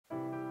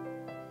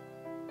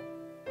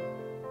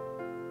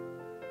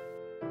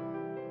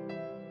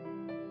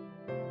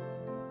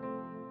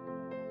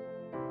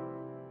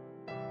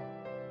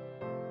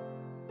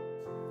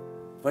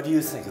What do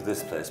you think of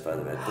this place, by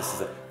the way?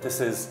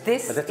 This is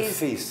a little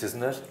feast,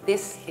 isn't it?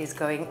 This is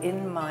going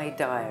in my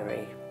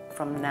diary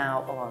from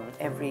now on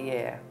every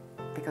year,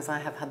 because I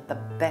have had the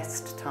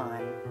best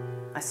time.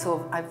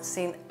 I've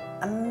seen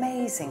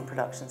amazing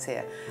productions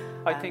here.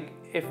 I think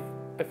if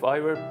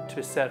I were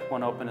to set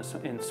one up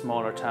in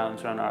smaller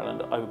towns around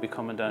Ireland, I would be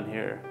coming down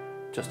here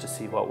just to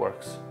see what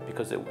works,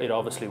 because it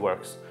obviously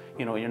works.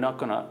 You know, they're not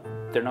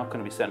going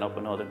to be setting up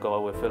another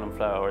Galway Film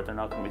Flower, they're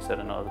not going to be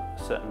setting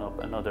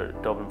up another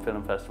Dublin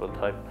Film Festival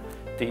type.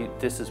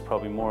 This is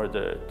probably more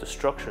the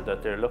structure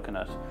that they're looking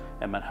at,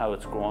 and how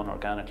it's grown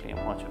organically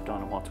and what you've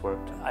done and what's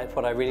worked.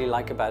 What I really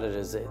like about it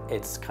is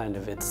it's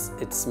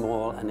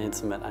small and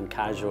intimate and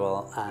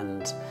casual,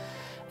 and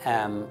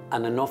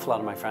an awful lot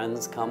of my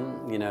friends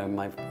come, you know,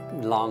 my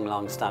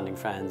long-standing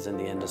friends in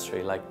the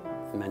industry, like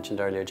I mentioned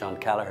earlier, John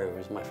Kelleher, who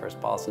was my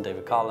first boss, and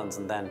David Collins,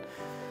 and then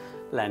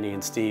Lenny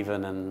and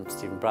Stephen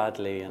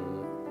Bradley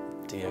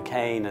and Dio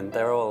Kane, and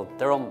they're all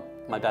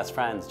my best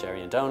friends.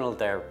 Jerry and Donald,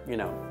 they're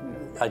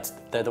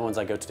the ones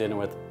I go to dinner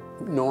with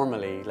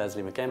normally.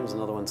 Leslie McKim's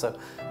another one, so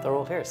they're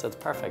all here, so it's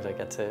perfect. I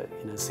get to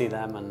see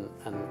them and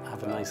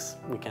have a nice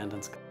weekend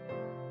in Scotland.